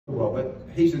Robert,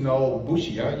 he's an old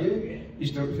bushy, aren't you?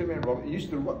 Used to remember Robert. You used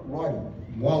to ride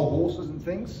wild horses and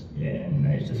things. Yeah, and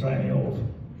they used to throw me off.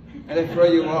 And they throw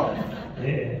you off.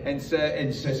 Yeah. And so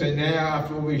now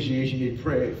after all these years, you need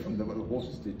prayer from what the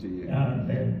horses did to you.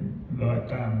 Then like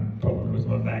problem with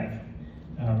my back,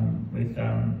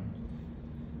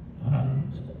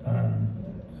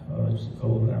 what's it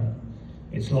called?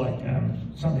 It's like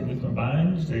something with my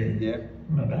bones. Yeah.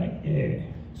 My back. Yeah.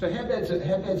 So how bad's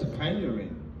the pain you're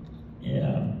in?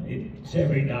 Yeah, it's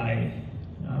every day.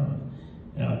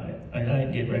 I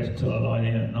don't get rest till I lie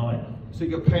down at night. So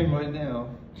you got pain right now?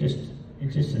 It's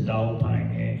just a dull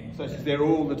pain, yeah. So it's there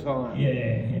all the time? Yeah,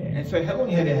 yeah. And so how long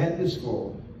have you had this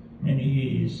for? Many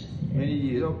years. Yeah. Many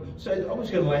years. So I'm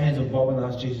just going to lay hands on Bob and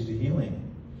ask Jesus to heal him.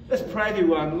 Let's pray,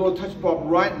 everyone. Lord, touch Bob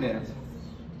right now.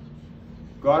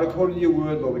 God, according to your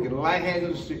word, Lord, we can lay hands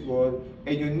on the sick, Lord.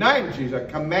 In your name,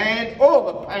 Jesus, command all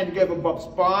the pain to go from Bob's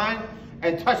spine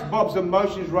and touch Bob's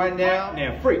emotions right now.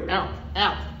 Now, free. Out.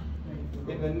 Out.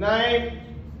 In the name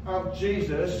of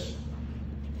Jesus,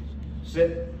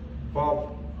 set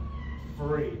Bob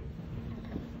free.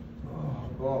 Oh,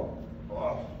 Bob.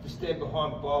 Oh, just stand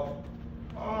behind Bob.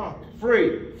 Oh,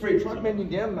 free. Free. Try bending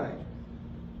down, mate.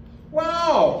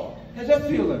 Wow. How's that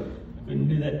feeling? I couldn't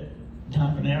do that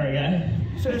half an hour ago.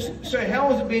 So how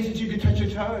has it been since you could touch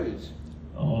your toes?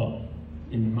 Oh,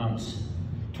 in months.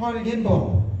 Try it again,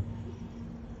 Bob.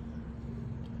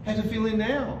 How's it feeling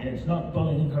now? And it's not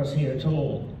pulling across here at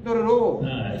all. Not at all?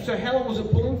 No. So how long was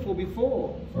it pulling for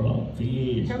before? For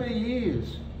years. How many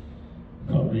years?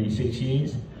 Probably 6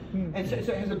 years. And so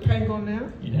has the pain gone now?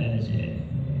 It has, yeah.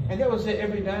 And that was there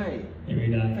every day? Every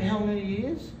day. For how many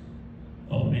years?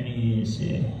 Oh, many years,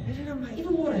 yeah. Give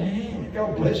him what a hand.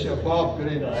 God bless you, Bob.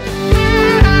 Good evening.